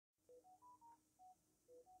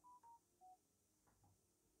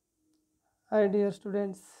Hi dear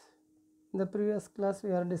students, in the previous class we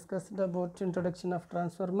are discussed about introduction of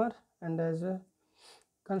transformer and as a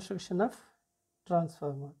construction of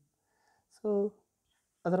transformer. So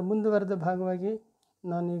ಅದರ ಮುಂದುವರೆದ ಭಾಗವಾಗಿ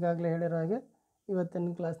ನಾನು ಈಗಾಗಲೇ ಹೇಳಿರೋ ಹಾಗೆ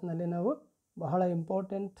ಇವತ್ತಿನ ಕ್ಲಾಸ್ನಲ್ಲಿ ನಾವು ಬಹಳ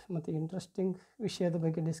ಇಂಪಾರ್ಟೆಂಟ್ ಮತ್ತು ಇಂಟ್ರೆಸ್ಟಿಂಗ್ ವಿಷಯದ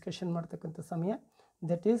ಬಗ್ಗೆ ಡಿಸ್ಕಷನ್ ಮಾಡ್ತಕ್ಕಂಥ ಸಮಯ,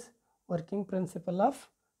 that is working principle of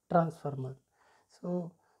transformer. So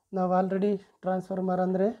ನಾವು ಆಲ್ರೆಡಿ ಟ್ರಾನ್ಸ್ಫಾರ್ಮರ್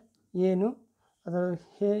ಅಂದರೆ ಏನು, ಅದರ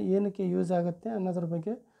ಏನಕ್ಕೆ ಯೂಸ್ ಆಗುತ್ತೆ ಅನ್ನೋದ್ರ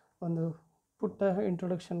ಬಗ್ಗೆ ಒಂದು ಪುಟ್ಟ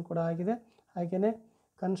ಇಂಟ್ರೊಡಕ್ಷನ್ ಕೂಡ ಆಗಿದೆ. ಹಾಗೆಯೇ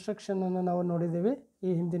ಕನ್ಸ್ಟ್ರಕ್ಷನನ್ನು ನಾವು ನೋಡಿದ್ದೀವಿ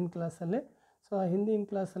ಈ ಹಿಂದಿನ ಕ್ಲಾಸಲ್ಲಿ. ಸೊ ಆ ಹಿಂದಿನ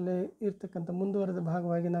ಕ್ಲಾಸಲ್ಲಿ ಇರ್ತಕ್ಕಂಥ ಮುಂದುವರೆದ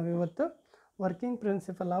ಭಾಗವಾಗಿ ನಾವು ಇವತ್ತು ವರ್ಕಿಂಗ್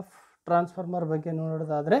ಪ್ರಿನ್ಸಿಪಲ್ ಆಫ್ ಟ್ರಾನ್ಸ್ಫಾರ್ಮರ್ ಬಗ್ಗೆ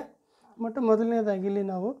ನೋಡೋದಾದರೆ, ಮತ್ತು ಮೊದಲನೇದಾಗಿ ಇಲ್ಲಿ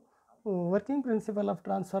ನಾವು ವರ್ಕಿಂಗ್ ಪ್ರಿನ್ಸಿಪಲ್ ಆಫ್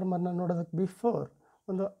ಟ್ರಾನ್ಸ್ಫಾರ್ಮರ್ನ ನೋಡೋದಕ್ಕೆ ಬಿಫೋರ್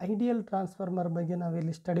ಒಂದು ಐಡಿಯಲ್ ಟ್ರಾನ್ಸ್ಫಾರ್ಮರ್ ಬಗ್ಗೆ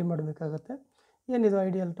ನಾವಿಲ್ಲಿ ಸ್ಟಡಿ ಮಾಡಬೇಕಾಗತ್ತೆ. ಏನಿದು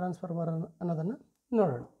ಐಡಿಯಲ್ ಟ್ರಾನ್ಸ್ಫಾರ್ಮರ್ ಅನ್ನೋದನ್ನು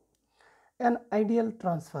ನೋಡೋಣ. An ideal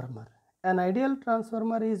transformer. An ideal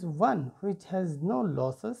transformer is one which has no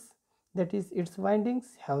losses, that is, its windings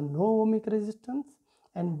have no ohmic resistance,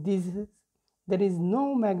 and there is no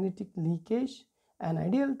magnetic leakage. An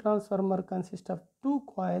ideal transformer consists of two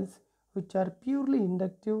coils which are purely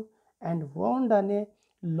inductive and wound on a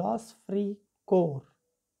loss-free core.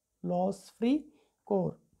 Loss-free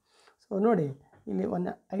core. So ನೋಡಿ, ಇಲ್ಲಿ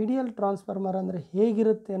ಒಂದು ideal transformer ಅಂದರೆ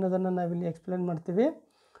ಹೇಗಿರುತ್ತೆ ಅನ್ನೋದನ್ನು ನಾವಿಲ್ಲಿ explain ಮಾಡ್ತೀವಿ.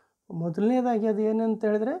 ಮೊದಲನೇದಾಗಿ ಅದು ಏನಂತ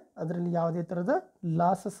ಹೇಳಿದ್ರೆ, ಅದರಲ್ಲಿ ಯಾವುದೇ ಥರದ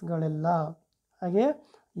ಲಾಸಸ್ಗಳಿಲ್ಲ, ಹಾಗೆ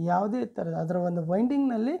ಯಾವುದೇ ಥರದ ಅದರ ಒಂದು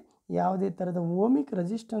ವೈಂಡಿಂಗ್ನಲ್ಲಿ ಯಾವುದೇ ಥರದ ಓಮಿಕ್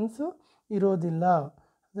ರೆಸಿಸ್ಟೆನ್ಸು ಇರೋದಿಲ್ಲ.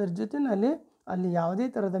 ಅದರ ಜೊತೆಯಲ್ಲಿ ಅಲ್ಲಿ ಯಾವುದೇ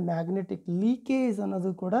ಥರದ ಮ್ಯಾಗ್ನೆಟಿಕ್ ಲೀಕೇಜ್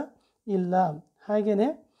ಅನ್ನೋದು ಕೂಡ ಇಲ್ಲ. ಹಾಗೆಯೇ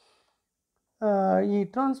ಈ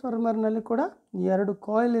ಟ್ರಾನ್ಸ್ಫಾರ್ಮರ್ನಲ್ಲಿ ಕೂಡ 2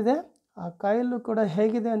 ಕಾಯಿಲ್ ಇದೆ. ಆ ಕಾಯಿಲು ಕೂಡ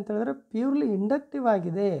ಹೇಗಿದೆ ಅಂತ ಹೇಳಿದ್ರೆ ಪ್ಯೂರ್ಲಿ ಇಂಡಕ್ಟಿವ್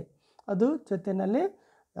ಆಗಿದೆ. ಅದು ಜೊತೆಯಲ್ಲಿ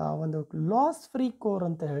ಒಂದು ಲಾಸ್ ಫ್ರೀ ಕೋರ್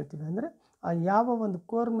ಅಂತ ಹೇಳ್ತೀವಿ. ಅಂದರೆ ಆ ಯಾವ ಒಂದು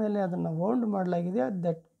ಕೋರ್ ಮೇಲೆ ಅದನ್ನು ವೌಂಡ್ ಮಾಡಲಾಗಿದೆ,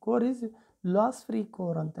 that core is loss free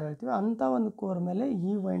core ಅಂತ ಹೇಳ್ತೀವಿ. ಅಂಥ ಒಂದು ಕೋರ್ ಮೇಲೆ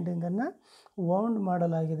ಈ ವೈಂಡಿಂಗನ್ನು ವೌಂಡ್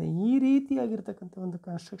ಮಾಡಲಾಗಿದೆ. ಈ ರೀತಿಯಾಗಿರ್ತಕ್ಕಂಥ ಒಂದು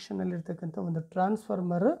ಕನ್ಸ್ಟ್ರಕ್ಷನಲ್ಲಿರ್ತಕ್ಕಂಥ ಒಂದು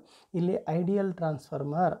ಟ್ರಾನ್ಸ್ಫಾರ್ಮರ್ ಇಲ್ಲಿ ideal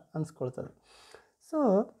transformer ಅನ್ಸ್ಕೊಳ್ತದೆ. So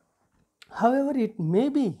however, it may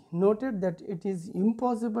be noted that it is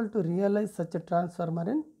impossible to realize such a transformer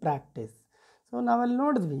in practice. So ನಾವಲ್ಲಿ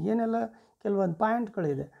ನೋಡಿದ್ವಿ ಏನೆಲ್ಲ ಕೆಲವೊಂದು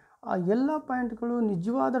ಪಾಯಿಂಟ್ಗಳಿದೆ. ಆ ಎಲ್ಲ ಪಾಯಿಂಟ್ಗಳು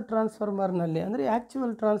ನಿಜವಾದ ಟ್ರಾನ್ಸ್ಫಾರ್ಮರ್ನಲ್ಲಿ ಅಂದರೆ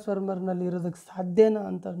ಆ್ಯಕ್ಚುವಲ್ ಟ್ರಾನ್ಸ್ಫಾರ್ಮರ್ನಲ್ಲಿ ಇರೋದಕ್ಕೆ ಸಾಧ್ಯನಾ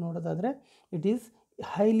ಅಂತ ನೋಡೋದಾದರೆ ಇಟ್ ಈಸ್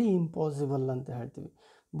ಹೈಲಿ ಇಂಪಾಸಿಬಲ್ ಅಂತ ಹೇಳ್ತೀವಿ.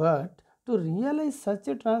 But to realise such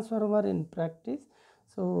A transformer in practice,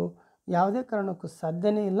 so ಯಾವುದೇ ಕಾರಣಕ್ಕೂ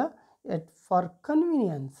ಸಾಧ್ಯನೇ ಇಲ್ಲ. ಫಾರ್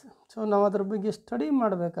ಕನ್ವೀನಿಯನ್ಸ್, ಸೊ ನಾವು ಅದ್ರ ಬಗ್ಗೆ ಸ್ಟಡಿ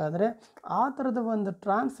ಮಾಡಬೇಕಾದ್ರೆ ಆ ಥರದ ಒಂದು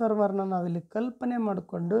ಟ್ರಾನ್ಸ್ಫಾರ್ಮರ್ನ ನಾವಿಲ್ಲಿ ಕಲ್ಪನೆ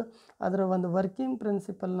ಮಾಡಿಕೊಂಡು ಅದರ ಒಂದು ವರ್ಕಿಂಗ್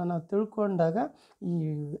ಪ್ರಿನ್ಸಿಪಲ್ನ ನಾವು ತಿಳ್ಕೊಂಡಾಗ ಈ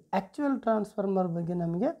ಆ್ಯಕ್ಚುಯಲ್ ಟ್ರಾನ್ಸ್ಫಾರ್ಮರ್ ಬಗ್ಗೆ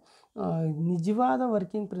ನಮಗೆ ನಿಜವಾದ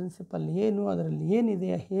ವರ್ಕಿಂಗ್ ಪ್ರಿನ್ಸಿಪಲ್ ಏನು, ಅದರಲ್ಲಿ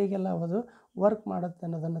ಏನಿದೆ, ಹೇಗೆಲ್ಲ ಅದು ವರ್ಕ್ ಮಾಡುತ್ತೆ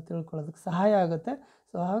ಅನ್ನೋದನ್ನು ತಿಳ್ಕೊಳ್ಳೋದಕ್ಕೆ ಸಹಾಯ ಆಗುತ್ತೆ.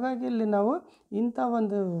 ಸೊ ಹಾಗಾಗಿ ಇಲ್ಲಿ ನಾವು ಇಂಥ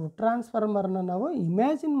ಒಂದು ಟ್ರಾನ್ಸ್ಫಾರ್ಮರ್ನ ನಾವು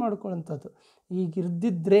ಇಮ್ಯಾಜಿನ್ ಮಾಡ್ಕೊಳ್ಳೋಂಥದ್ದು,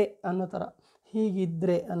 ಹೀಗಿರ್ದಿದ್ರೆ ಅನ್ನೋ ಥರ,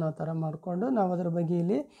 ಹೀಗಿದ್ದರೆ ಅನ್ನೋ ಥರ ಮಾಡಿಕೊಂಡು ನಾವು ಅದರ ಬಗ್ಗೆ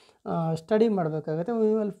ಇಲ್ಲಿ ಸ್ಟಡಿ ಮಾಡಬೇಕಾಗುತ್ತೆ. We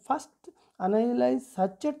will first analyse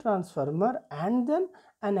such A transformer and then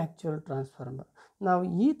an actual transformer. ನಾವು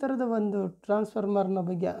ಈ ಥರದ ಒಂದು ಟ್ರಾನ್ಸ್ಫಾರ್ಮರ್ನ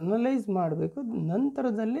ಬಗ್ಗೆ ಅನಲೈಸ್ ಮಾಡಬೇಕು,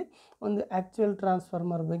 ನಂತರದಲ್ಲಿ ಒಂದು ಆ್ಯಕ್ಚುಯಲ್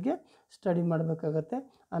ಟ್ರಾನ್ಸ್ಫಾರ್ಮರ್ ಬಗ್ಗೆ ಸ್ಟಡಿ ಮಾಡಬೇಕಾಗತ್ತೆ,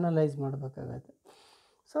 ಅನಲೈಸ್ ಮಾಡಬೇಕಾಗತ್ತೆ.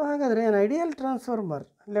 ಸೊ ಹಾಗಾದರೆ an ideal transformer,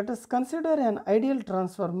 let us consider an ideal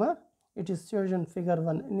transformer. It is shown figure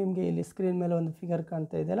 1. ನಿಮಗೆ ಇಲ್ಲಿ ಸ್ಕ್ರೀನ್ ಮೇಲೆ ಒಂದು ಫಿಗರ್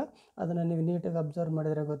ಕಾಣ್ತಾ ಇದೆಯಲ್ಲ, ಅದನ್ನು ನೀವು ನೀಟಾಗಿ ಅಬ್ಸರ್ವ್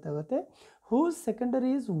ಮಾಡಿದರೆ ಗೊತ್ತಾಗುತ್ತೆ. Whose secondary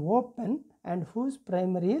is open and whose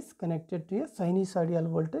primary is connected to A ಸೈನಿಸಾಯ್ಡಲ್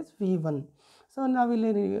voltage V1. So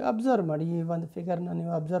ನಾವಿಲ್ಲಿ ಅಬ್ಸರ್ವ್ ಮಾಡಿ, ಈ ಒಂದು ಫಿಗರ್ನ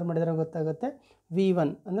ನೀವು ಅಬ್ಸರ್ವ್ ಮಾಡಿದರೆ ಗೊತ್ತಾಗುತ್ತೆ.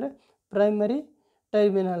 V1 ಅಂದರೆ ಪ್ರೈಮರಿ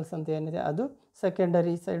ಟರ್ಮಿನಲ್ಸ್ ಅಂತ ಏನಿದೆ ಅದು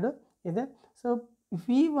ಸೆಕೆಂಡರಿ ಸೈಡು ಇದೆ. ಸೊ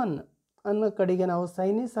V1 ಅನ್ನೋ ಕಡೆಗೆ ನಾವು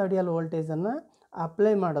ಸೈನಿಸಾಯ್ಡಲ್ ವೋಲ್ಟೇಜನ್ನು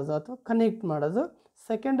ಅಪ್ಲೈ ಮಾಡೋದು ಅಥವಾ ಕನೆಕ್ಟ್ ಮಾಡೋದು,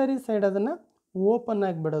 ಸೆಕೆಂಡರಿ ಸೈಡ್ ಅದನ್ನು ಓಪನ್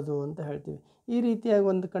ಆಗಿಬಿಡೋದು ಅಂತ ಹೇಳ್ತೀವಿ. ಈ ರೀತಿಯಾಗಿ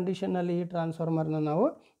ಒಂದು ಕಂಡೀಷನಲ್ಲಿ ಈ ಟ್ರಾನ್ಸ್ಫಾರ್ಮರ್ನ ನಾವು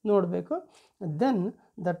ನೋಡಬೇಕು. ದೆನ್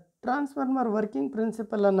ದ ಟ್ರಾನ್ಸ್ಫಾರ್ಮರ್ ವರ್ಕಿಂಗ್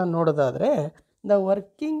ಪ್ರಿನ್ಸಿಪಲನ್ನು ನೋಡೋದಾದರೆ, the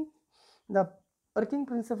working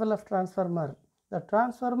principle of transformer, the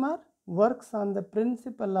transformer works on the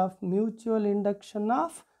principle of mutual induction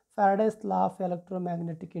of Faraday's law of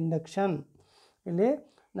electromagnetic induction. ಇಲ್ಲಿ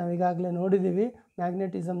ನಾವೀಗಾಗಲೇ ನೋಡಿದ್ದೀವಿ,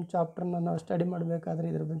 ಮ್ಯಾಗ್ನೆಟಿಸಮ್ ಚಾಪ್ಟರ್ನ ನಾವು ಸ್ಟಡಿ ಮಾಡಬೇಕಾದ್ರೆ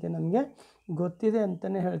ಇದ್ರ ಬಗ್ಗೆ ನಮಗೆ ಗೊತ್ತಿದೆ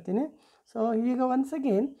ಅಂತಲೇ ಹೇಳ್ತೀನಿ. ಸೊ ಈಗ once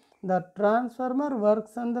again, the transformer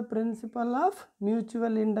works on the principle of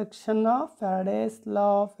mutual induction of Faraday's law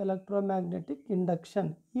of electromagnetic induction.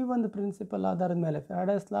 ಈ ಒಂದು ಪ್ರಿನ್ಸಿಪಲ್ ಆಧಾರದ ಮೇಲೆ,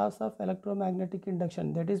 Faraday's loss of electromagnetic induction,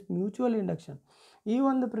 that is mutual induction, ಈ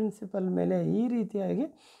ಒಂದು ಪ್ರಿನ್ಸಿಪಲ್ ಮೇಲೆ ಈ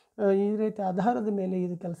ರೀತಿ ಆಧಾರದ ಮೇಲೆ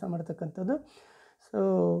ಇದು ಕೆಲಸ ಮಾಡ್ತಕ್ಕಂಥದ್ದು. So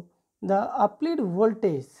the applied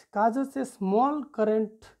voltage causes A small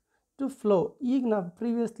current to flow. ಈಗ ನಾವು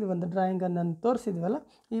ಪ್ರೀವಿಯಸ್ಲಿ ಒಂದು ಡ್ರಾಯಿಂಗನ್ನು ತೋರಿಸಿದ್ವಲ್ಲ,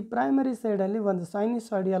 ಈ ಪ್ರೈಮರಿ ಸೈಡಲ್ಲಿ ಒಂದು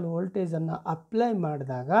ಸೈನಿಸಾಯ್ಡಿಯಲ್ ವೋಲ್ಟೇಜನ್ನು ಅಪ್ಲೈ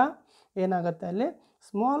ಮಾಡಿದಾಗ ಏನಾಗುತ್ತೆ, ಅಲ್ಲಿ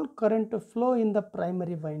small current flow in the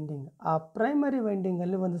primary winding. ಆ ಪ್ರೈಮರಿ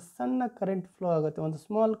ವೈಂಡಿಂಗಲ್ಲಿ ಒಂದು ಸಣ್ಣ ಕರೆಂಟ್ ಫ್ಲೋ ಆಗುತ್ತೆ, ಒಂದು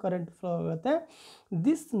ಸ್ಮಾಲ್ ಕರೆಂಟ್ ಫ್ಲೋ ಆಗುತ್ತೆ.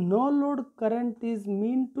 This no load current is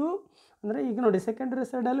mean to, ಅಂದರೆ ಈಗ ನೋಡಿ ಸೆಕೆಂಡರಿ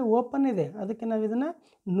ಸೈಡಲ್ಲಿ ಓಪನ್ ಇದೆ, ಅದಕ್ಕೆ ನಾವು ಇದನ್ನು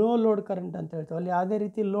ನೋ ಲೋಡ್ ಕರೆಂಟ್ ಅಂತ ಹೇಳ್ತೀವಿ. ಅಲ್ಲಿ ಯಾವುದೇ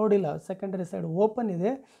ರೀತಿ ಲೋಡ್ ಇಲ್ಲ, ಸೆಕೆಂಡರಿ ಸೈಡ್ ಓಪನ್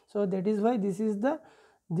ಇದೆ. So that is why this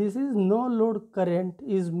is no load current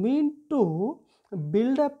is mean to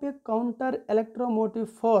build up A counter electromotive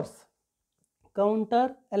force.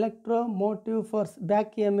 Counter electromotive force,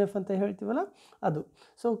 back E M F ಅಂತ ಹೇಳ್ತೀವಲ್ಲ ಅದು.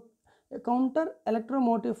 So counter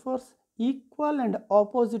electromotive force equal and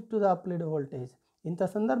opposite to the applied voltage. ಇಂಥ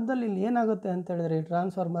ಸಂದರ್ಭದಲ್ಲಿ ಇಲ್ಲಿ ಏನಾಗುತ್ತೆ ಅಂತ ಹೇಳಿದ್ರೆ, ಈ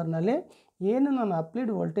ಟ್ರಾನ್ಸ್ಫಾರ್ಮರ್ನಲ್ಲಿ ಏನು ನಾನು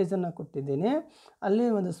ಅಪ್ಲೈಡ್ ವೋಲ್ಟೇಜನ್ನು ಕೊಟ್ಟಿದ್ದೀನಿ, ಅಲ್ಲಿ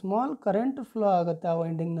ಒಂದು ಸ್ಮಾಲ್ ಕರೆಂಟ್ ಫ್ಲೋ ಆಗುತ್ತೆ ಆ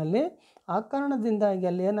ವೈಂಡಿಂಗ್ನಲ್ಲಿ. ಆ ಕಾರಣದಿಂದಾಗಿ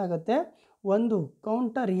ಅಲ್ಲಿ ಏನಾಗುತ್ತೆ, ಒಂದು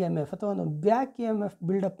ಕೌಂಟರ್ ಇ ಎಮ್ ಎಫ್ ಅಥವಾ ಒಂದು back E M F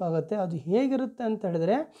build up ಆಗುತ್ತೆ. ಅದು ಹೇಗಿರುತ್ತೆ ಅಂತ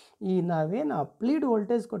ಹೇಳಿದ್ರೆ, ಈ ನಾವೇನು ಅಪ್ಲೈಡ್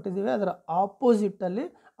ವೋಲ್ಟೇಜ್ ಕೊಟ್ಟಿದ್ದೀವಿ ಅದರ ಆಪೋಸಿಟಲ್ಲಿ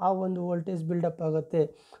ಆ ಒಂದು ವೋಲ್ಟೇಜ್ ಬಿಲ್ಡಪ್ ಆಗುತ್ತೆ.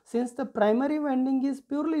 Since the primary winding is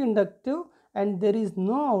purely inductive and there is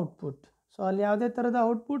no output. So ಅಲ್ಲಿ ಯಾವುದೇ ಥರದ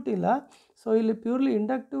ಔಟ್ಪುಟ್ ಇಲ್ಲ. ಸೊ ಇಲ್ಲಿ ಪ್ಯೂರ್ಲಿ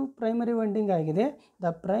ಇಂಡಕ್ಟಿವ್ ಪ್ರೈಮರಿ ವೈಂಡಿಂಗ್ ಆಗಿದೆ. The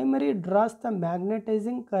primary draws the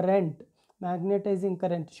magnetising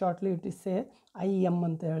current, shortly it is A I M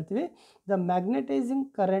ಅಂತ ಹೇಳ್ತೀವಿ. The magnetising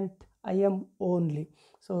current I M only.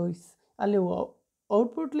 So ಅಲ್ಲಿ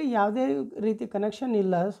ಔಟ್ಪುಟ್ಲಿ ಯಾವುದೇ ರೀತಿ ಕನೆಕ್ಷನ್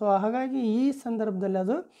ಇಲ್ಲ. ಸೊ ಹಾಗಾಗಿ ಈ ಸಂದರ್ಭದಲ್ಲಿ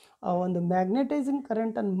ಅದು ಒಂದು ಮ್ಯಾಗ್ನೆಟೈಸಿಂಗ್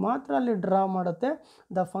ಕರೆಂಟನ್ನು ಮಾತ್ರ ಅಲ್ಲಿ ಡ್ರಾ ಮಾಡುತ್ತೆ.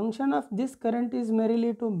 The function of this current is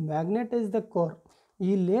ಮೆರಿಲಿ to magnetise the core.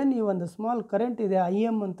 ಇಲ್ಲೇನು ಈ ಒಂದು ಸ್ಮಾಲ್ ಕರೆಂಟ್ ಇದೆ, ಐ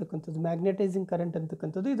ಎಮ್ ಅಂತಕ್ಕಂಥದ್ದು, ಮ್ಯಾಗ್ನೆಟೈಸಿಂಗ್ ಕರೆಂಟ್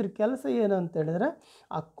ಅಂತಕ್ಕಂಥದ್ದು, ಇದ್ರ ಕೆಲಸ ಏನು ಅಂತ ಹೇಳಿದ್ರೆ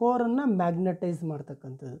ಆ ಕೋರನ್ನು ಮ್ಯಾಗ್ನೆಟೈಸ್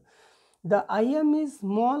ಮಾಡ್ತಕ್ಕಂಥದ್ದು. The I M is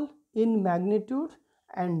small in magnitude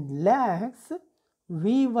and lakhs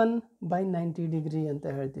V1/90 degree ಅಂತ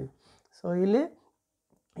ಹೇಳ್ತೀವಿ. ಸೊ ಇಲ್ಲಿ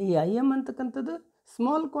ಈ ಐ ಎಮ್ ಅಂತಕ್ಕಂಥದ್ದು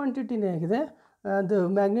ಸ್ಮಾಲ್ ಕ್ವಾಂಟಿಟಿನೇ ಆಗಿದೆ, ಅದು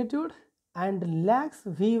magnitude and lakhs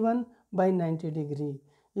V1/90 degree.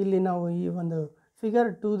 ಇಲ್ಲಿ ನಾವು ಈ ಒಂದು ಫಿಗರ್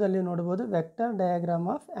 2ದಲ್ಲಿ ನೋಡ್ಬೋದು, vector diagram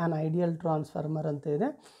of an ideal transformer ಅಂತ ಇದೆ.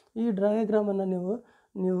 ಈ ಡಯಾಗ್ರಾಮನ್ನು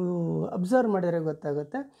ನೀವು ಅಬ್ಸರ್ವ್ ಮಾಡಿದರೆ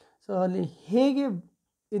ಗೊತ್ತಾಗುತ್ತೆ. ಸೊ ಅಲ್ಲಿ ಹೇಗೆ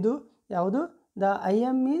ಇದು ಯಾವುದು, the I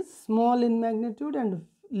M is small in magnitude and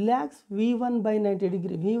lakhs V1/90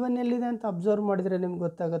 degree. V1 ಎಲ್ಲಿದೆ ಅಂತ ಅಬ್ಸರ್ವ್ ಮಾಡಿದರೆ ನಿಮ್ಗೆ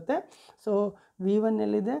ಗೊತ್ತಾಗುತ್ತೆ. ಸೊ V1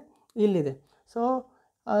 ಎಲ್ಲಿದೆ, ಇಲ್ಲಿದೆ. ಸೊ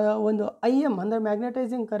ಒಂದು ಐ ಎಮ್ ಅಂದರೆ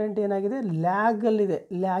ಮ್ಯಾಗ್ನೆಟೈಸಿಂಗ್ ಕರೆಂಟ್ ಏನಾಗಿದೆ, ಲ್ಯಾಗಲ್ಲಿದೆ,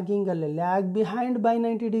 ಲ್ಯಾಗ್ ಬಿಹೈಂಡ್ ಬೈ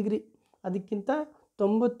 90 ಡಿಗ್ರಿ, ಅದಕ್ಕಿಂತ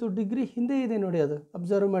 90 ಡಿಗ್ರಿ ಹಿಂದೆ ಇದೆ ನೋಡಿ, ಅದು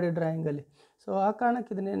ಅಬ್ಸರ್ವ್ ಮಾಡಿ ಡ್ರಾಯಿಂಗಲ್ಲಿ. ಸೊ ಆ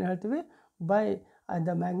ಕಾರಣಕ್ಕೆ ಇದನ್ನೇನು ಹೇಳ್ತೀವಿ, by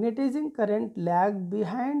the magnetising current lag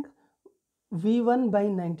behind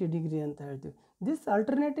V1/90 degree ಅಂತ ಹೇಳ್ತೀವಿ. ದಿಸ್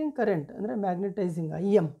ಆಲ್ಟರ್ನೇಟಿಂಗ್ ಕರೆಂಟ್ ಅಂದರೆ magnetising I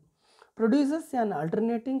M produces an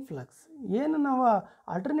alternating flux. ಏನು ನಾವು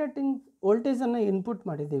ಆಲ್ಟರ್ನೇಟಿಂಗ್ ವೋಲ್ಟೇಜನ್ನು ಇನ್ಪುಟ್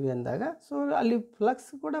ಮಾಡಿದ್ದೀವಿ ಅಂದಾಗ, ಸೊ ಅಲ್ಲಿ ಫ್ಲಕ್ಸ್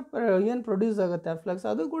ಕೂಡ ಏನು ಪ್ರೊಡ್ಯೂಸ್ ಆಗುತ್ತೆ, ಆ ಫ್ಲಕ್ಸ್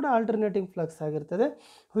ಅದು ಕೂಡ ಆಲ್ಟರ್ನೇಟಿಂಗ್ ಫ್ಲಕ್ಸ್ ಆಗಿರ್ತದೆ,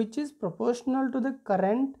 which is proportional to the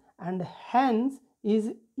current and Hans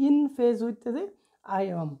is in face with the I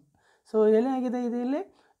M. So ಏನಾಗಿದೆ, ಇದು ಇಲ್ಲಿ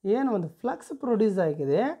ಏನು ಒಂದು ಫ್ಲಕ್ಸ್ ಪ್ರೊಡ್ಯೂಸ್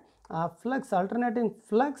ಆಗಿದೆ, ಆ ಫ್ಲಕ್ಸ್ ಆಲ್ಟರ್ನೇಟಿಂಗ್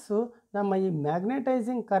ಫ್ಲಕ್ಸು ನಮ್ಮ ಈ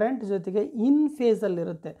ಮ್ಯಾಗ್ನೆಟೈಸಿಂಗ್ ಕರೆಂಟ್ ಜೊತೆಗೆ ಇನ್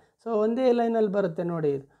ಫೇಸಲ್ಲಿರುತ್ತೆ. ಸೊ ಒಂದೇ ಲೈನಲ್ಲಿ ಬರುತ್ತೆ ನೋಡಿ,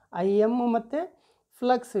 ಇದು ಐ ಎಮ್ ಮತ್ತು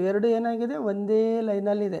ಫ್ಲಕ್ಸ್ ಎರಡು ಏನಾಗಿದೆ, ಒಂದೇ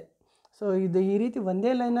ಲೈನಲ್ಲಿದೆ. ಸೊ ಇದು ಈ ರೀತಿ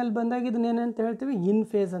ಒಂದೇ ಲೈನಲ್ಲಿ ಬಂದಾಗ ಇದನ್ನೇನಂತ ಹೇಳ್ತೀವಿ, ಇನ್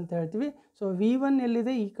ಫೇಸ್ ಅಂತ ಹೇಳ್ತೀವಿ. ಸೊ V1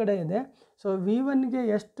 ಎಲ್ಲಿದೆ, ಈ ಕಡೆ ಇದೆ. ಸೊ V1ಗೆ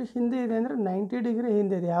ಎಷ್ಟು ಹಿಂದೆ ಇದೆ ಅಂದರೆ 90 ಡಿಗ್ರಿ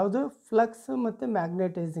ಹಿಂದೆ ಇದೆ. ಯಾವುದು, ಫ್ಲಕ್ಸ್ ಮತ್ತು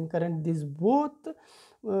magnetising current, this both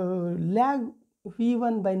lag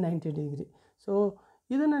V1/90 degree. So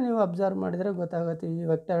ಇದನ್ನು ನೀವು ಅಬ್ಸರ್ವ್ ಮಾಡಿದರೆ ಗೊತ್ತಾಗುತ್ತೆ ಈ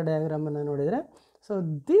ವೆಕ್ಟರ್ ಡಯಾಗ್ರಾಮನ್ನು ನೋಡಿದರೆ. So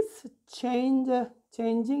this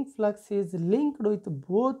changing flux is linked with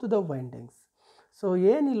both the windings. So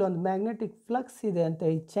ಏನಿಲ್ಲ, ಒಂದು ಮ್ಯಾಗ್ನೆಟಿಕ್ ಫ್ಲಕ್ಸ್ ಇದೆ ಅಂತ,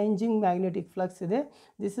 ಈ ಚೇಂಜಿಂಗ್ ಮ್ಯಾಗ್ನೆಟಿಕ್ ಫ್ಲಕ್ಸ್ ಇದೆ,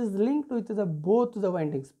 this is linked with the both the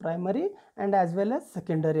windings, primary and as well as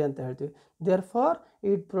secondary ಅಂತ ಹೇಳ್ತೀವಿ. There for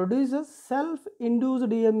it produces self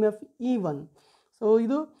induced EMF E1. So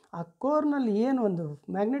ಇದು ಆ ಕೋರ್ನಲ್ಲಿ ಏನು ಒಂದು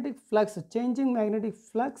magnetic flux, changing magnetic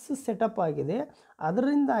flux setup ಆಗಿದೆ,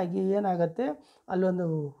 ಅದರಿಂದಾಗಿ ಏನಾಗುತ್ತೆ, ಅಲ್ಲೊಂದು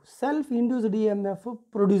ಸೆಲ್ಫ್ ಇಂಡ್ಯೂಸ್ಡ್ EMF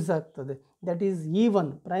ಪ್ರೊಡ್ಯೂಸ್ ಆಗ್ತದೆ. That is E1,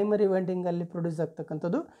 primary ವೈಂಡಿಂಗಲ್ಲಿ produce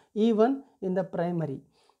ಆಗ್ತಕ್ಕಂಥದ್ದು E1 in the primary,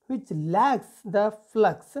 which lags the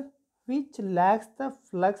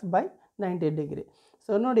flux by 90 degree.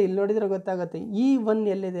 So ನೋಡಿ, ಇಲ್ಲಿ ನೋಡಿದರೆ ಗೊತ್ತಾಗುತ್ತೆ E1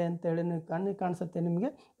 ಎಲ್ಲಿದೆ ಅಂತೇಳಿ, ನೀವು ಕಣ್ಣಿಗೆ ಕಾಣಿಸುತ್ತೆ ನಿಮಗೆ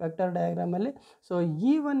ವೆಕ್ಟರ್ ಡಯಾಗ್ರಾಮಲ್ಲಿ. ಸೊ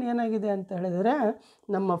E1 ಏನಾಗಿದೆ ಅಂತ ಹೇಳಿದರೆ,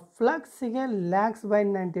 ನಮ್ಮ ಫ್ಲಕ್ಸಿಗೆ ಲ್ಯಾಗ್ಸ್ ಬೈ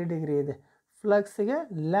 90 ಡಿಗ್ರಿ ಇದೆ, ಫ್ಲಕ್ಸಿಗೆ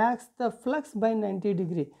lags the flux by 90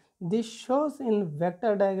 degree. This shows in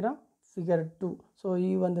vector diagram figure 2. So ಈ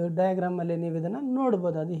ಒಂದು ಡಯಾಗ್ರಾಮಲ್ಲಿ ನೀವು ಇದನ್ನು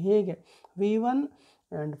ನೋಡ್ಬೋದು, ಅದು ಹೇಗೆ V1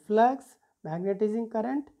 and flux, magnetising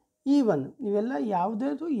current, E1 ಇವೆಲ್ಲ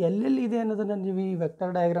ಯಾವುದ್ಯಾವುದು ಎಲ್ಲೆಲ್ಲಿ ಇದೆ ಅನ್ನೋದನ್ನು ನೀವು ಈ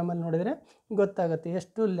ವೆಕ್ಟರ್ ಡಯಾಗ್ರಾಮಲ್ಲಿ ನೋಡಿದರೆ ಗೊತ್ತಾಗುತ್ತೆ.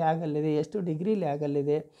 ಎಷ್ಟು ಲ್ಯಾಗಲ್ಲಿದೆ, ಎಷ್ಟು ಡಿಗ್ರಿ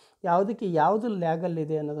ಲ್ಯಾಗಲ್ಲಿದೆ, ಯಾವುದಕ್ಕೆ ಯಾವುದು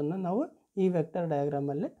ಲ್ಯಾಗಲ್ಲಿದೆ ಅನ್ನೋದನ್ನು ನಾವು ಈ ವೆಕ್ಟರ್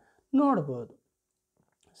ಡಯಾಗ್ರಾಮಲ್ಲಿ ನೋಡ್ಬೋದು.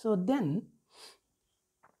 So then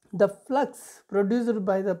the flux produced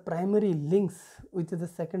by the primary links with the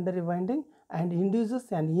secondary winding and induces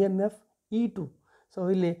an EMF E2. So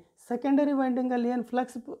ಇಲ್ಲಿ ಸೆಕೆಂಡರಿ ವೈಂಡಿಂಗಲ್ಲಿ ಏನು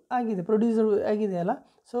ಫ್ಲಕ್ಸ್ ಆಗಿದೆ, ಪ್ರೊಡ್ಯೂಸರ್ ಆಗಿದೆಯಲ್ಲ,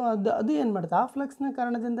 ಸೊ ಅದು ಏನು ಮಾಡುತ್ತೆ, ಆ ಫ್ಲಕ್ಸ್ನ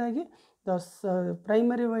ಕಾರಣದಿಂದಾಗಿ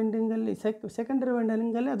ಪ್ರೈಮರಿ ವೈಂಡಿಂಗಲ್ಲಿ ಸೆಕೆಂಡರಿ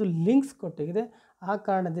ವೈಂಡಿಂಗಲ್ಲಿ ಅದು ಲಿಂಕ್ಸ್ ಕೊಟ್ಟಿದೆ. ಆ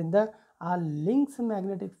ಕಾರಣದಿಂದ ಆ ಲಿಂಕ್ಸ್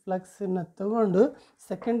ಮ್ಯಾಗ್ನೆಟಿಕ್ ಫ್ಲಕ್ಸನ್ನು ತಗೊಂಡು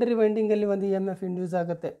ಸೆಕೆಂಡರಿ ವೈಂಡಿಂಗಲ್ಲಿ ಒಂದು EMF ಇಂಡ್ಯೂಸ್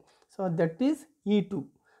ಆಗುತ್ತೆ. So that is E2.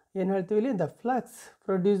 ಏನು ಹೇಳ್ತೀವಿ ಇಲ್ಲಿ, the flux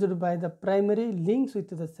produced by the primary links with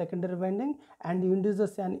the secondary winding and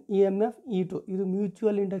induces an EMF E2. ಇದು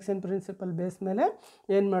ಮ್ಯೂಚುವಲ್ ಇಂಡಕ್ಷನ್ ಪ್ರಿನ್ಸಿಪಲ್ ಬೇಸ್ ಮೇಲೆ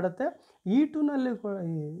ಏನು ಮಾಡುತ್ತೆ, E2ನಲ್ಲಿ ಕೂಡ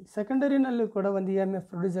ಸೆಕೆಂಡರಿನಲ್ಲಿ ಕೂಡ ಒಂದು EMF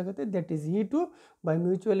ಪ್ರೊಡ್ಯೂಸ್ ಆಗುತ್ತೆ. That is E2 by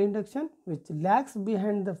mutual induction which lakhs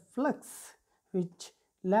behind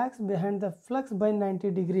the flux by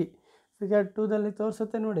 90 degree. Figure 2ದಲ್ಲಿ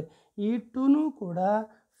ತೋರಿಸುತ್ತೆ ನೋಡಿ. E2ನೂ ಕೂಡ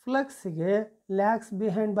ಫ್ಲಕ್ಸ್ಗೆ ಲ್ಯಾಕ್ಸ್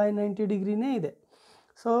ಬಿಹೈಂಡ್ ಬೈ 90 ಡಿಗ್ರಿನೇ ಇದೆ.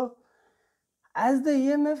 So as the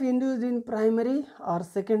EMF induced in primary or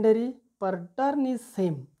secondary per turn is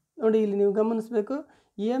same. ನೋಡಿ ಇಲ್ಲಿ ನೀವು ಗಮನಿಸಬೇಕು,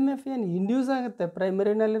 EMF ಏನು ಇಂಡ್ಯೂಸ್ ಆಗುತ್ತೆ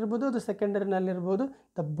ಪ್ರೈಮರಿನಲ್ಲಿರ್ಬೋದು, ಅದು ಸೆಕೆಂಡರಿನಲ್ಲಿರ್ಬೋದು,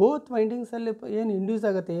 ಬೋತ್ ವೈಂಡಿಂಗ್ಸಲ್ಲಿ ಏನು ಇಂಡ್ಯೂಸ್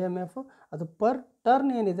ಆಗುತ್ತೆ EMF, ಅದು ಪರ್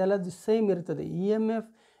ಟರ್ನ್ ಏನಿದೆ ಅಲ್ಲ ಅದು ಸೇಮ್ ಇರ್ತದೆ. EMF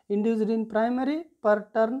induced in primary per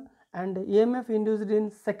turn and EMF induced in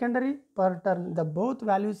secondary per turn, the both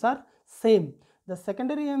values are same. The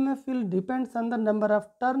secondary EMF will depends on the number of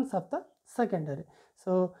turns of the secondary.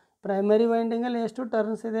 So primary ವೈಂಡಿಂಗಲ್ಲಿ ಎಷ್ಟು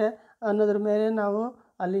turns ಇದೆ ಅನ್ನೋದ್ರ ಮೇಲೆ ನಾವು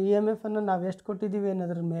ಅಲ್ಲಿ EMFನ್ನು ನಾವು ಎಷ್ಟು ಕೊಟ್ಟಿದ್ದೀವಿ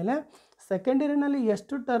ಅನ್ನೋದ್ರ ಮೇಲೆ, ಸೆಕೆಂಡರಿನಲ್ಲಿ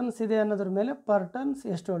ಎಷ್ಟು ಟರ್ನ್ಸ್ ಇದೆ ಅನ್ನೋದ್ರ ಮೇಲೆ ಪರ್ ಟರ್ನ್ಸ್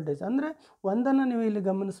ಎಷ್ಟು ವೋಲ್ಟೇಜ್. ಅಂದರೆ ಒಂದನ್ನು ನೀವು ಇಲ್ಲಿ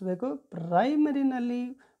ಗಮನಿಸಬೇಕು, ಪ್ರೈಮರಿನಲ್ಲಿ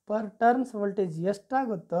ಪರ್ ಟರ್ನ್ಸ್ ವೋಲ್ಟೇಜ್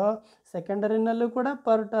ಎಷ್ಟಾಗುತ್ತೋ ಸೆಕೆಂಡರಿನಲ್ಲೂ ಕೂಡ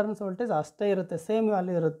ಪರ್ ಟರ್ನ್ಸ್ ವೋಲ್ಟೇಜ್ ಅಷ್ಟೇ ಇರುತ್ತೆ, ಸೇಮ್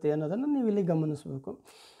ವ್ಯಾಲ್ಯೂ ಇರುತ್ತೆ ಅನ್ನೋದನ್ನು ನೀವು ಇಲ್ಲಿ ಗಮನಿಸಬೇಕು.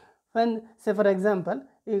 ಸೇ ಫಾರ್ ಎಕ್ಸಾಂಪಲ್,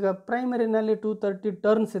 ಈಗ ಪ್ರೈಮರಿನಲ್ಲಿ 230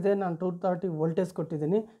 ಟರ್ನ್ಸ್ ಇದೆ, ನಾನು 230 ವೋಲ್ಟೇಜ್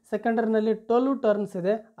ಕೊಟ್ಟಿದ್ದೀನಿ. ಸೆಕೆಂಡರಿನಲ್ಲಿ 12 ಟರ್ನ್ಸ್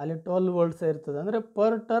ಇದೆ, ಅಲ್ಲಿ 12 ವೋಲ್ಟ್ಸ್ ಇರ್ತದೆ. ಅಂದರೆ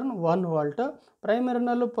per turn 1 volt.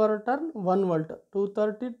 ಪ್ರೈಮರಿನಲ್ಲೂ per turn 1 volt.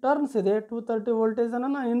 230 turns ಇದೆ, 230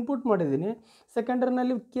 ವೋಲ್ಟೇಜನ್ನು ನಾನು ಇನ್ಪುಟ್ ಮಾಡಿದ್ದೀನಿ.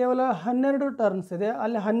 ಸೆಕೆಂಡರಿನಲ್ಲಿ ಕೇವಲ 12 ಟರ್ನ್ಸ್ ಇದೆ,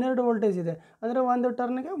 ಅಲ್ಲಿ 12 ವೋಲ್ಟೇಜ್ ಇದೆ. ಅಂದರೆ ಒಂದು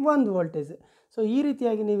ಟರ್ನ್ಗೆ 1 ವೋಲ್ಟೇಜ್. ಸೊ ಈ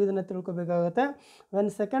ರೀತಿಯಾಗಿ ನೀವು ಇದನ್ನು ತಿಳ್ಕೊಬೇಕಾಗುತ್ತೆ.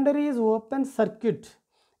 When secondary is open circuit,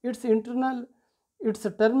 its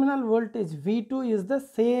terminal voltage V2 is the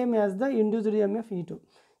same as the induced EMF E2.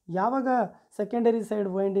 ಯಾವಾಗ ಸೆಕೆಂಡರಿ ಸೈಡ್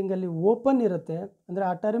ವೈಂಡಿಂಗಲ್ಲಿ ಓಪನ್ ಇರುತ್ತೆ, ಅಂದರೆ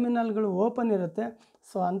ಆ ಟರ್ಮಿನಲ್ಗಳು ಓಪನ್ ಇರುತ್ತೆ,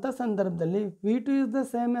 ಸೊ ಅಂಥ ಸಂದರ್ಭದಲ್ಲಿ V2 is the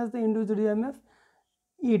same as the induced EMF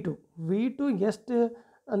E2. V2 ಎಷ್ಟು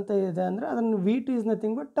ಅಂತ ಇದೆ ಅಂದರೆ ಅದನ್ನು V2 is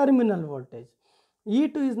nothing but terminal voltage,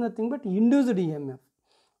 E2 is nothing but induced EMF.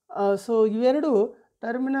 So ಇವೆರಡು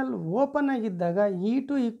ಟರ್ಮಿನಲ್ ಓಪನ್ ಆಗಿದ್ದಾಗ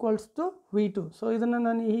E2 equals to V2. So ಇದನ್ನು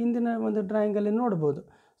ನಾನು ಈ ಹಿಂದಿನ ಒಂದು ಡ್ರಾಯಿಂಗಲ್ಲಿ ನೋಡ್ಬೋದು.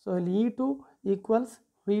 ಸೊ ಇಲ್ಲಿ E2 ಈಕ್ವಲ್ಸ್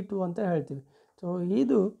V2 ಅಂತ ಹೇಳ್ತೀವಿ. ಸೊ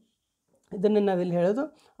ಇದನ್ನು ನಾವಿಲ್ಲಿ ಹೇಳೋದು.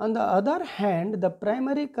 On the other hand the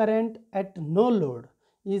primary current at no load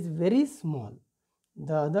is very small.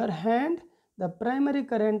 The primary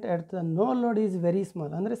current at the no load is very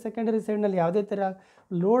small. ಅಂದರೆ ಸೆಕೆಂಡರಿ ಸೈಡ್ನಲ್ಲಿ ಯಾವುದೇ ಥರ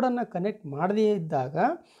ಲೋಡನ್ನು ಕನೆಕ್ಟ್ ಮಾಡದೇ ಇದ್ದಾಗ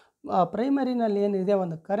ಪ್ರೈಮರಿನಲ್ಲಿ ಏನಿದೆ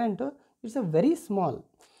ಒಂದು current, it's a very small.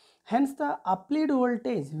 Hence the applied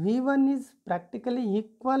voltage V1 is practically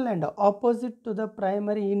equal and opposite to the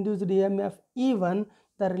primary induced EMF E1.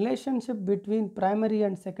 The relationship between primary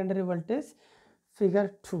and secondary voltage figure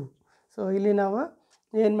 2. So ಇಲ್ಲಿ ನಾವು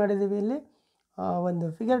ಏನು ಮಾಡಿದ್ದೀವಿ, ಇಲ್ಲಿ ಒಂದು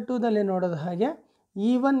ಫಿಗರ್ 2ದಲ್ಲಿ ನೋಡೋದು ಹಾಗೆ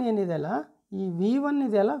E1 ಏನಿದೆಯಲ್ಲ, ಈ V1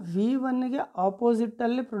 ಇದೆಯಲ್ಲ, V1ಗೆ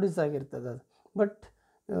ಆಪೋಸಿಟಲ್ಲಿ ಪ್ರೊಡ್ಯೂಸ್ ಆಗಿರ್ತದೆ ಅದು. ಬಟ್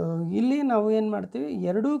ಇಲ್ಲಿ ನಾವು ಏನು ಮಾಡ್ತೀವಿ,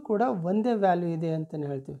 ಎರಡೂ ಕೂಡ ಒಂದೇ ವ್ಯಾಲ್ಯೂ ಇದೆ ಅಂತಲೇ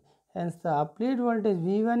ಹೇಳ್ತೀವಿ. Hence the applied voltage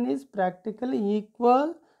V1 is practically equal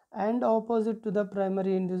and opposite to the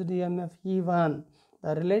primary induced EMF E1.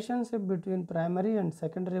 The relationship between primary and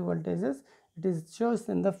secondary voltages, it is shows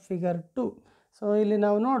in the figure 2. So ಇಲ್ಲಿ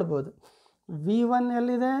ನಾವು ನೋಡ್ಬೋದು V1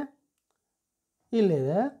 ಎಲ್ಲಿದೆ,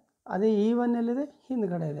 ಇಲ್ಲಿದೆ. ಅದೇ E1 ಎಲ್ಲಿದೆ,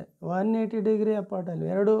 ಹಿಂದ್ಗಡೆ ಇದೆ. 180 degree ಅಪಾರ್ಟಲ್ಲಿ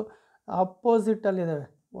ಎರಡು ಅಪೋಸಿಟಲ್ಲಿದ್ದಾವೆ.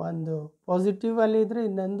 ಒಂದು ಪಾಸಿಟಿವ್ ಅಲ್ಲಿ ಇದ್ದರೆ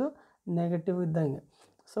ಇನ್ನೊಂದು ನೆಗೆಟಿವ್ ಇದ್ದಂಗೆ.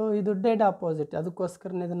 ಸೊ ಇದು ಡೆಡ್ ಆಪೋಸಿಟ್.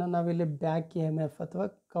 ಅದಕ್ಕೋಸ್ಕರನೇ ಇದನ್ನು ನಾವಿಲ್ಲಿ ಬ್ಯಾಕ್ EMF ಅಥವಾ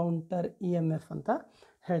ಕೌಂಟರ್ EMF ಅಂತ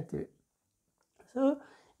ಹೇಳ್ತೀವಿ. ಸೊ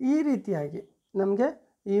ಈ ರೀತಿಯಾಗಿ ನಮಗೆ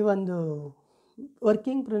ಈ ಒಂದು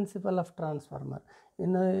ವರ್ಕಿಂಗ್ ಪ್ರಿನ್ಸಿಪಲ್ ಆಫ್ ಟ್ರಾನ್ಸ್ಫಾರ್ಮರ್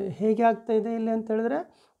ಇನ್ನು ಹೇಗೆ ಆಗ್ತಾಯಿದೆ ಇಲ್ಲಿ ಅಂತ ಹೇಳಿದ್ರೆ,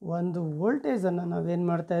 ಒಂದು ವೋಲ್ಟೇಜನ್ನು ನಾವೇನು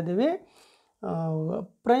ಮಾಡ್ತಾಯಿದ್ದೀವಿ,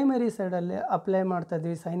 ಪ್ರೈಮರಿ ಸೈಡಲ್ಲಿ ಅಪ್ಲೈ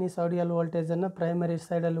ಮಾಡ್ತಾಯಿದ್ದೀವಿ. ಸೈನಿಸಾಯ್ಡಲ್ ವೋಲ್ಟೇಜನ್ನು ಪ್ರೈಮರಿ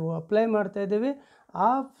ಸೈಡಲ್ಲಿ ಅಪ್ಲೈ ಮಾಡ್ತಾಯಿದ್ದೀವಿ. ಆ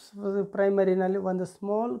ಪ್ರೈಮರಿನಲ್ಲಿ ಒಂದು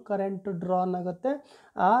ಸ್ಮಾಲ್ ಕರೆಂಟ್ ಡ್ರಾನ್ ಆಗುತ್ತೆ.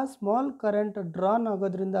 ಆ ಸ್ಮಾಲ್ ಕರೆಂಟ್ ಡ್ರಾನ್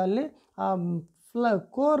ಆಗೋದ್ರಿಂದ ಅಲ್ಲಿ ಆ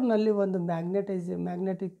ಕೋರ್ನಲ್ಲಿ ಒಂದು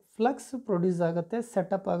ಮ್ಯಾಗ್ನೆಟಿಕ್ ಫ್ಲಕ್ಸ್ ಪ್ರೊಡ್ಯೂಸ್ ಆಗುತ್ತೆ,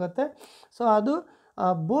 ಸೆಟಪ್ ಆಗುತ್ತೆ. ಸೊ ಅದು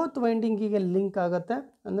ಬೋತ್ ವೈಂಡಿಂಗಿಗೆ ಲಿಂಕ್ ಆಗುತ್ತೆ,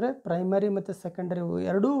 ಅಂದರೆ ಪ್ರೈಮರಿ ಮತ್ತು ಸೆಕೆಂಡರಿ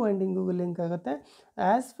ಎರಡೂ ವೈಂಡಿಂಗಿಗೂ ಲಿಂಕ್ ಆಗುತ್ತೆ.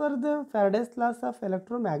 As fur the Faraday's loss of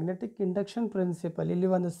electromagnetic induction principal, ಇಲ್ಲಿ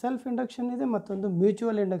ಒಂದು ಸೆಲ್ಫ್ ಇಂಡಕ್ಷನ್ ಇದೆ, ಮತ್ತೊಂದು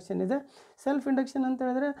ಮ್ಯೂಚುವಲ್ ಇಂಡಕ್ಷನ್ ಇದೆ. ಸೆಲ್ಫ್ ಇಂಡಕ್ಷನ್ ಅಂತ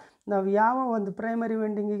ಹೇಳಿದ್ರೆ ನಾವು ಯಾವ ಒಂದು ಪ್ರೈಮರಿ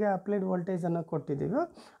ವೈಂಡಿಂಗಿಗೆ ಅಪ್ಲೈಡ್ ವೋಲ್ಟೇಜನ್ನು ಕೊಟ್ಟಿದ್ದೀವೋ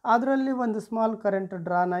ಅದರಲ್ಲಿ ಒಂದು ಸ್ಮಾಲ್ ಕರೆಂಟ್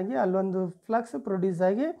ಡ್ರಾನ್ ಆಗಿ ಅಲ್ಲೊಂದು ಫ್ಲಕ್ಸ್ ಪ್ರೊಡ್ಯೂಸ್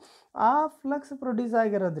ಆಗಿ, ಆ ಫ್ಲಕ್ಸ್ ಪ್ರೊಡ್ಯೂಸ್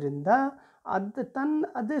ಆಗಿರೋದ್ರಿಂದ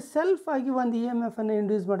ಅದೇ ಸೆಲ್ಫ್ ಆಗಿ ಒಂದು ಇ ಎಮ್ ಎಫನ್ನು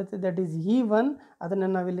ಇಂಡ್ಯೂಸ್ ಮಾಡುತ್ತೆ, ದಟ್ ಈಸ್ E1. ಅದನ್ನು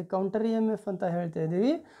ನಾವಿಲ್ಲಿ ಕೌಂಟರ್ ಇ ಎಮ್ ಎಫ್ ಅಂತ ಹೇಳ್ತಾ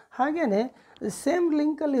ಇದ್ದೀವಿ. ಹಾಗೆಯೇ ಸೇಮ್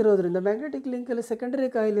ಲಿಂಕಲ್ಲಿ ಇರೋದ್ರಿಂದ, ಮ್ಯಾಗ್ನೆಟಿಕ್ ಲಿಂಕಲ್ಲಿ ಸೆಕೆಂಡರಿ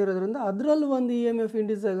ಕಾಯಿಲ್ ಇರೋದ್ರಿಂದ ಅದರಲ್ಲೂ ಒಂದು ಇ ಎಮ್ ಎಫ್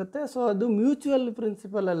ಇಂಡ್ಯೂಸ್ ಆಗುತ್ತೆ. ಸೊ ಅದು ಮ್ಯೂಚುವಲ್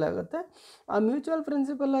ಪ್ರಿನ್ಸಿಪಲಲ್ಲಿ ಆಗುತ್ತೆ. ಆ ಮ್ಯೂಚುವಲ್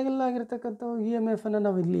ಪ್ರಿನ್ಸಿಪಲ್ಲಾಗೆಲ್ಲ ಆಗಿರ್ತಕ್ಕಂಥ ಇ ಎಮ್ ಎಫನ್ನು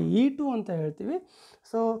ನಾವು ಇಲ್ಲಿ E2 ಅಂತ ಹೇಳ್ತೀವಿ.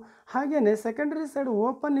 ಸೊ ಹಾಗೆಯೇ ಸೆಕೆಂಡರಿ ಸೈಡ್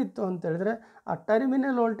ಓಪನ್ ಇತ್ತು ಅಂತ ಹೇಳಿದ್ರೆ ಆ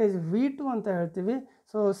ಟರ್ಮಿನಲ್ ವೋಲ್ಟೇಜ್ V2 ಅಂತ ಹೇಳ್ತೀವಿ.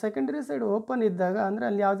 ಸೊ ಸೆಕೆಂಡರಿ ಸೈಡ್ ಓಪನ್ ಇದ್ದಾಗ, ಅಂದರೆ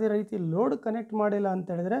ಅಲ್ಲಿ ಯಾವುದೇ ರೀತಿ ಲೋಡ್ ಕನೆಕ್ಟ್ ಮಾಡಿಲ್ಲ ಅಂತ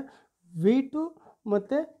ಹೇಳಿದ್ರೆ V2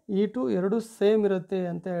 ಮತ್ತು E2 ಎರಡೂ ಸೇಮ್ ಇರುತ್ತೆ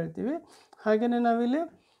ಅಂತ ಹೇಳ್ತೀವಿ. ಹಾಗೆಯೇ ನಾವಿಲ್ಲಿ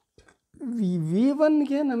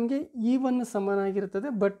V1ಗೆ ನಮಗೆ E1 ಸಮನಾಗಿರ್ತದೆ,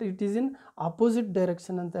 but it is in opposite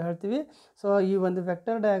direction ಅಂತ ಹೇಳ್ತೀವಿ. ಸೊ ಈ ಒಂದು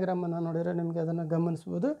ವೆಕ್ಟರ್ ಡಯಾಗ್ರಾಮನ್ನು ನೋಡಿದರೆ ನಿಮಗೆ ಅದನ್ನು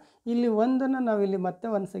ಗಮನಿಸ್ಬೋದು. ಇಲ್ಲಿ ಒಂದನ್ನು ನಾವಿಲ್ಲಿ ಮತ್ತೆ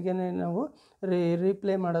ಒನ್ಸಗೇನೆ ನಾವು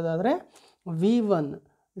ರೀಪ್ಲೇ ಮಾಡೋದಾದರೆ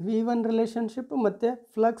V1 ರಿಲೇಷನ್ಶಿಪ್ ಮತ್ತು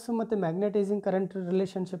ಫ್ಲಕ್ಸ್ ಮತ್ತು ಮ್ಯಾಗ್ನೆಟೈಸಿಂಗ್ ಕರೆಂಟ್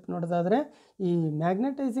ರಿಲೇಷನ್ಶಿಪ್ ನೋಡೋದಾದರೆ, ಈ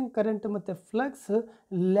ಮ್ಯಾಗ್ನೆಟೈಸಿಂಗ್ ಕರೆಂಟ್ ಮತ್ತು flux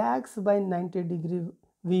lags by 90 degree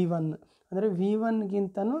V1, ಅಂದರೆ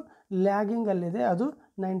V1ಗಿಂತನೂ ಲ್ಯಾಗಿಂಗಲ್ಲಿದೆ, ಅದು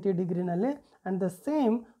 90 ಡಿಗ್ರಿನಲ್ಲಿ. ಆ್ಯಂಡ್ ದ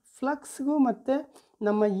ಸೇಮ್ ಫ್ಲಕ್ಸ್ಗೂ ಮತ್ತು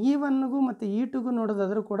ನಮ್ಮ E1ಗೂ ಮತ್ತು E2ಗೂ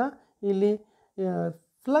ನೋಡೋದಾದರೂ ಕೂಡ ಇಲ್ಲಿ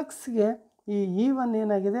ಫ್ಲಕ್ಸ್ಗೆ ಈ E1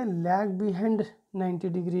 ಏನಾಗಿದೆ, ಲ್ಯಾಗ್ ಬಿಹೈಂಡ್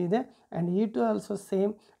 90 ಡಿಗ್ರಿ ಇದೆ. And E2 also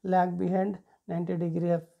same lag behind 90 degree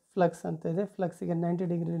flux ಅಂತ ಇದೆ. ಫ್ಲಕ್ಸಿಗೆ 90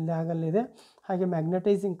 ಡಿಗ್ರಿ ಲ್ಯಾಗಲ್ಲಿದೆ. ಹಾಗೆ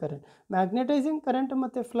ಮ್ಯಾಗ್ನೆಟೈಸಿಂಗ್ ಕರೆಂಟ್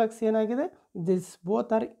ಮತ್ತು ಫ್ಲಕ್ಸ್ ಏನಾಗಿದೆ, this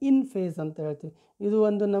both are in face ಅಂತ ಹೇಳ್ತೀವಿ. ಇದು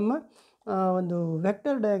ಒಂದು ನಮ್ಮ ಒಂದು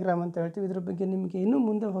ವೆಕ್ಟರ್ ಡಯಾಗ್ರಾಮ್ ಅಂತ ಹೇಳ್ತೀವಿ. ಇದ್ರ ಬಗ್ಗೆ ನಿಮಗೆ ಇನ್ನೂ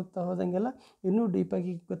ಮುಂದೆ ಹೋಗ್ತಾ ಹೋದಂಗೆಲ್ಲ ಇನ್ನೂ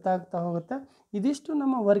ಡೀಪಾಗಿ ಗೊತ್ತಾಗ್ತಾ ಹೋಗುತ್ತೆ. ಇದಿಷ್ಟು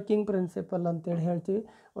ನಮ್ಮ ವರ್ಕಿಂಗ್ ಪ್ರಿನ್ಸಿಪಲ್ ಅಂತೇಳಿ ಹೇಳ್ತೀವಿ.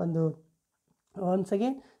 Once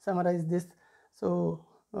again summarise this. So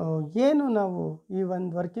ಏನು ನಾವು ಈ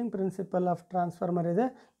ಒಂದು ವರ್ಕಿಂಗ್ ಪ್ರಿನ್ಸಿಪಲ್ ಆಫ್ ಟ್ರಾನ್ಸ್ಫಾರ್ಮರ್ ಇದೆ,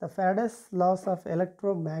 the Faraday's loss of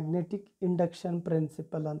electromagnetic induction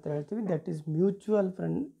principal ಅಂತ ಹೇಳ್ತೀವಿ. That is mutual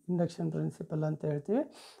induction principal ಅಂತ ಹೇಳ್ತೀವಿ.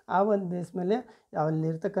 ಆ ಒಂದು ಬೇಸ್ ಮೇಲೆ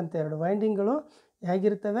ಅಲ್ಲಿರ್ತಕ್ಕಂಥ ಎರಡು ವೈಂಡಿಂಗ್ಗಳು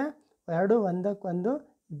ಹೇಗಿರ್ತವೆ, ಎರಡು ಒಂದಕ್ಕೊಂದು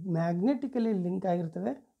ಮ್ಯಾಗ್ನೆಟಿಕಲಿ ಲಿಂಕ್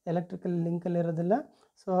ಆಗಿರ್ತವೆ, ಎಲೆಕ್ಟ್ರಿಕಲ್ ಲಿಂಕಲ್ಲಿರೋದಿಲ್ಲ.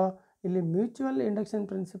 ಸೊ ಇಲ್ಲಿ ಮ್ಯೂಚುವಲ್ ಇಂಡಕ್ಷನ್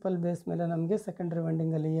ಪ್ರಿನ್ಸಿಪಲ್ ಬೇಸ್ ಮೇಲೆ ನಮಗೆ secondary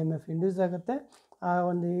ವೈಂಡಿಂಗಲ್ಲಿ E M F induce ಆಗುತ್ತೆ. ಆ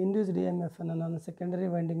ಒಂದು ಇಂಡ್ಯೂಸ್ಡ್ ಇ ಎಮ್ ಎಫನ್ನು ನಾನು ಸೆಕೆಂಡರಿ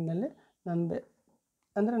ವೈಂಡಿಂಗ್ನಲ್ಲಿ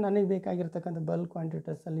ಅಂದರೆ ನನಗೆ ಬೇಕಾಗಿರ್ತಕ್ಕಂಥ ಬಲ್ಕ್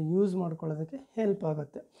ಕ್ವಾಂಟಿಟೀಸಲ್ಲಿ ಯೂಸ್ ಮಾಡ್ಕೊಳ್ಳೋದಕ್ಕೆ ಹೆಲ್ಪ್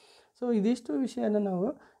ಆಗುತ್ತೆ. ಸೊ ಇದಿಷ್ಟು ವಿಷಯನ ನಾವು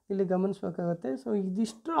ಇಲ್ಲಿ ಗಮನಿಸಬೇಕಾಗುತ್ತೆ. ಸೊ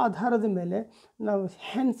ಇದಿಷ್ಟು ಆಧಾರದ ಮೇಲೆ ನಾವು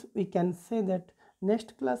hence we can say that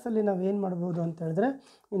next ಕ್ಲಾಸಲ್ಲಿ ನಾವು ಏನು ಮಾಡ್ಬೋದು ಅಂತ ಹೇಳಿದ್ರೆ,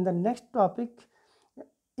 in the next topic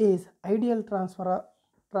is ideal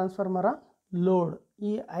ಟ್ರಾನ್ಸ್ಫಾರ್ಮರ load.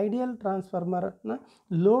 ಈ ಐಡಿಯಲ್ ಟ್ರಾನ್ಸ್ಫಾರ್ಮರ್ನ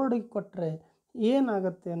ಲೋಡಿಗೆ ಕೊಟ್ಟರೆ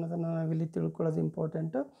ಏನಾಗುತ್ತೆ ಅನ್ನೋದನ್ನು ನಾವಿಲ್ಲಿ ತಿಳ್ಕೊಳ್ಳೋದು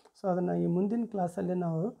ಇಂಪಾರ್ಟೆಂಟು. ಸೊ ಅದನ್ನು ಈ ಮುಂದಿನ ಕ್ಲಾಸಲ್ಲಿ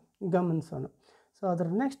ನಾವು ಗಮನಿಸೋಣ. ಸೊ ಅದರ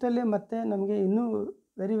ನೆಕ್ಸ್ಟಲ್ಲಿ ಮತ್ತೆ ನಮಗೆ ಇನ್ನೂ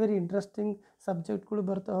ವೆರಿ ವೆರಿ ಇಂಟ್ರೆಸ್ಟಿಂಗ್ ಸಬ್ಜೆಕ್ಟ್ಗಳು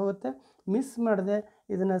ಬರ್ತಾ ಹೋಗುತ್ತೆ. ಮಿಸ್ ಮಾಡದೆ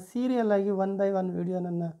ಇದನ್ನು ಸೀರಿಯಲಾಗಿ 1 by 1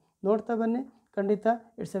 ವಿಡಿಯೋನನ್ನು ನೋಡ್ತಾ ಬನ್ನಿ. ಖಂಡಿತ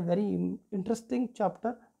it's A very interesting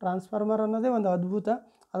chapter. Transformer ಅನ್ನೋದೇ ಒಂದು ಅದ್ಭುತ.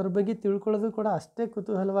 ಅದ್ರ ಬಗ್ಗೆ ತಿಳ್ಕೊಳ್ಳೋದು ಕೂಡ ಅಷ್ಟೇ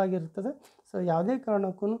ಕುತೂಹಲವಾಗಿರ್ತದೆ. ಸೊ ಯಾವುದೇ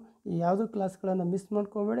ಕಾರಣಕ್ಕೂ ಈ ಯಾವುದೂ ಕ್ಲಾಸ್ಗಳನ್ನು ಮಿಸ್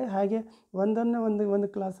ಮಾಡ್ಕೋಬೇಡಿ. ಹಾಗೆ ಒಂದು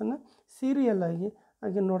ಕ್ಲಾಸನ್ನು ಸೀರಿಯಲ್ಲಾಗಿ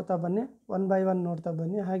ಹಾಗೆ ನೋಡ್ತಾ ಬನ್ನಿ, 1 by 1 ನೋಡ್ತಾ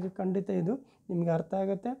ಬನ್ನಿ. ಹಾಗೆ ಖಂಡಿತ ಇದು ನಿಮಗೆ ಅರ್ಥ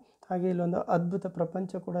ಆಗುತ್ತೆ. ಹಾಗೆ ಇಲ್ಲೊಂದು ಅದ್ಭುತ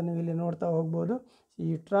ಪ್ರಪಂಚ ಕೂಡ ನೀವು ಇಲ್ಲಿ ನೋಡ್ತಾ ಹೋಗ್ಬೋದು. ಈ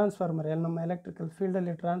ಟ್ರಾನ್ಸ್ಫಾರ್ಮರ್ ನಮ್ಮ ಎಲೆಕ್ಟ್ರಿಕಲ್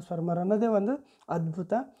ಫೀಲ್ಡಲ್ಲಿ ಟ್ರಾನ್ಸ್ಫಾರ್ಮರ್ ಅನ್ನೋದೇ ಒಂದು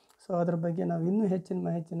ಅದ್ಭುತ. ಸೊ ಅದ್ರ ಬಗ್ಗೆ ನಾವು ಇನ್ನೂ ಹೆಚ್ಚಿನ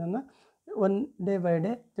ಮಾಹಿತಿಯನ್ನು ಡೇ ಬೈ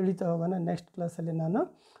ಡೇ ತಿಳಿತಾ ಹೋಗೋಣ. ನೆಕ್ಸ್ಟ್ ಕ್ಲಾಸಲ್ಲಿ ನಾನು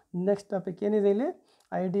ನೆಕ್ಸ್ಟ್ ಟಾಪಿಕ್ ಏನಿದೆ ಇಲ್ಲಿ,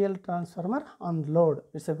 ideal transformer on load.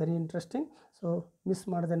 It's A very interesting. So miss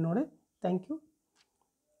ಮಾಡದೆ ನೋಡಿ. Thank you.